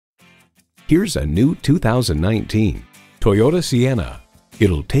Here's a new 2019 Toyota Sienna.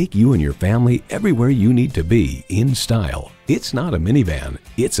 It'll take you and your family everywhere you need to be in style. It's not a minivan,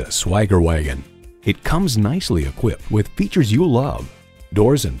 it's a swagger wagon. It comes nicely equipped with features you'll love.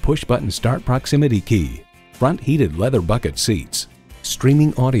 Doors and push-button start proximity key, front heated leather bucket seats,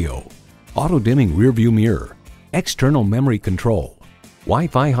 streaming audio, auto-dimming rearview mirror, external memory control,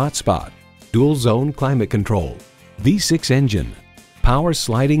 Wi-Fi hotspot, dual zone climate control, V6 engine, power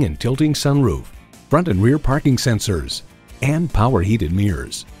sliding and tilting sunroof, front and rear parking sensors, and power heated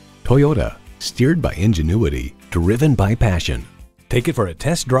mirrors. Toyota, steered by ingenuity, driven by passion. Take it for a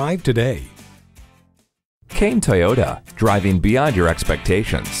test drive today. Cain Toyota, driving beyond your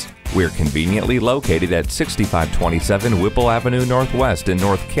expectations. We're conveniently located at 6527 Whipple Avenue Northwest in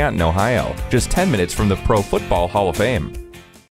North Canton, Ohio, just 10 minutes from the Pro Football Hall of Fame.